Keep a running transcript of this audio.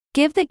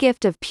Give the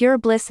gift of pure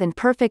bliss and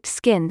perfect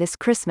skin this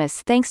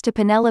Christmas thanks to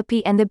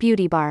Penelope and the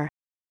Beauty Bar.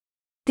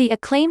 The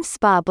acclaimed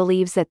spa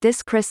believes that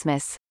this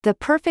Christmas, the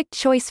perfect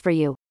choice for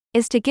you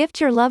is to gift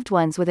your loved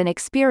ones with an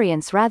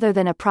experience rather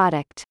than a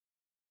product.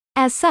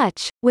 As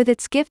such, with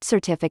its gift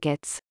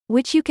certificates,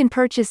 which you can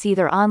purchase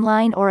either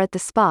online or at the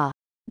spa,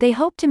 they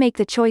hope to make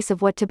the choice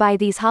of what to buy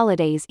these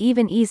holidays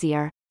even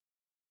easier.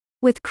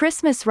 With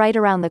Christmas right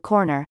around the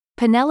corner,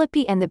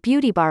 Penelope and the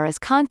Beauty Bar is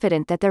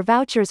confident that their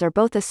vouchers are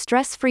both a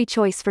stress-free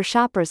choice for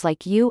shoppers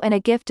like you and a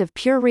gift of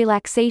pure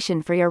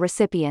relaxation for your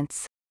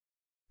recipients.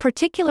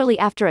 Particularly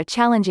after a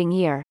challenging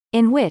year,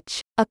 in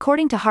which,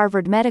 according to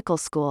Harvard Medical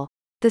School,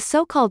 the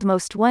so-called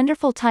most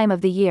wonderful time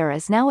of the year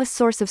is now a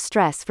source of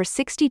stress for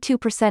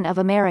 62% of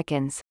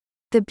Americans,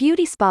 the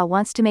beauty spa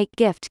wants to make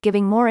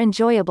gift-giving more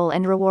enjoyable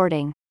and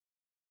rewarding.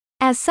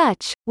 As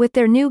such, with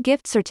their new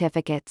gift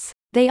certificates,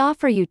 they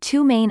offer you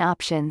two main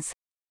options.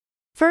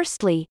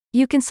 Firstly,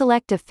 you can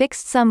select a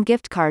fixed-sum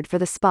gift card for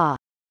the spa,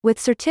 with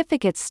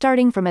certificates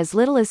starting from as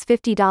little as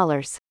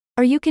 $50,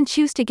 or you can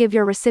choose to give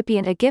your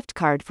recipient a gift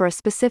card for a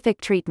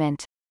specific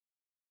treatment.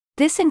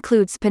 This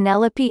includes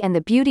Penelope and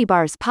the Beauty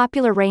Bar's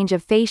popular range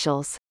of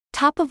facials,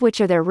 top of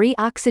which are their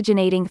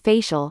Re-Oxygenating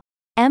Facial,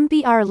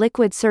 MBR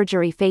Liquid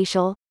Surgery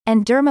Facial,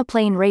 and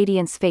Dermaplane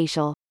Radiance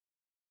Facial.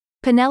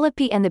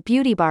 Penelope and the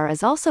Beauty Bar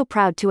is also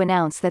proud to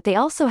announce that they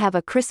also have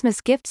a Christmas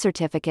gift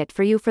certificate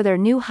for you for their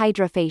new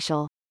Hydra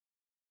Facial.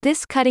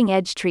 This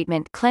cutting-edge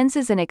treatment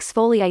cleanses and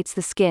exfoliates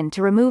the skin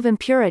to remove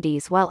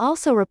impurities while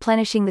also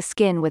replenishing the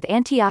skin with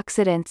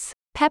antioxidants,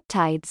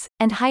 peptides,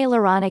 and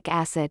hyaluronic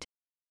acid.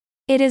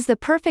 It is the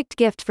perfect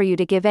gift for you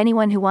to give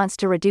anyone who wants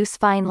to reduce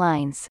fine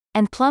lines,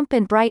 and plump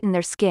and brighten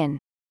their skin,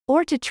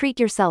 or to treat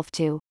yourself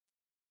to.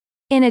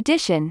 In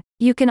addition,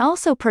 you can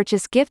also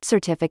purchase gift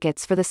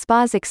certificates for the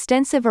spa's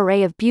extensive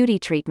array of beauty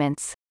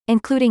treatments,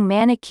 including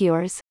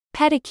manicures,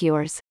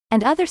 pedicures,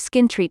 and other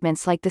skin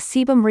treatments like the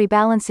sebum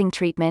rebalancing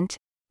treatment,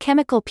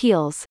 chemical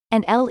peels,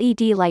 and LED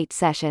light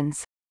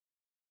sessions.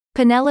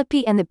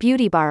 Penelope and the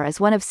Beauty Bar is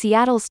one of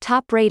Seattle's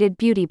top-rated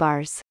beauty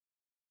bars.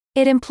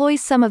 It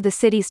employs some of the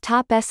city's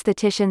top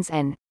estheticians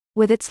and,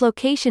 with its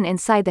location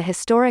inside the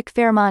historic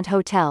Fairmont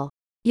Hotel,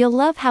 you'll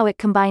love how it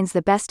combines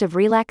the best of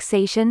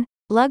relaxation,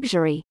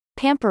 luxury,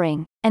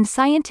 pampering, and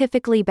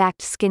scientifically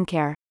backed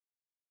skincare.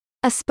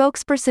 A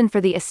spokesperson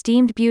for the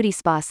esteemed beauty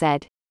spa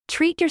said,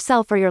 "Treat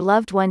yourself or your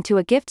loved one to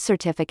a gift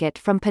certificate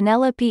from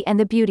Penelope and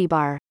the Beauty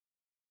Bar.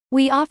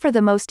 We offer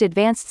the most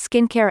advanced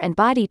skincare and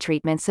body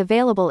treatments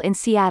available in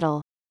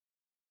Seattle."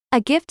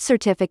 A gift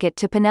certificate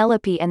to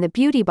Penelope and the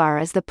Beauty Bar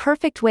is the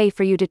perfect way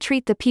for you to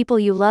treat the people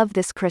you love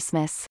this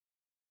Christmas.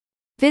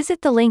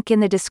 Visit the link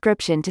in the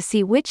description to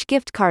see which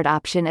gift card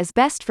option is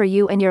best for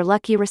you and your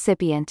lucky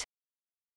recipient.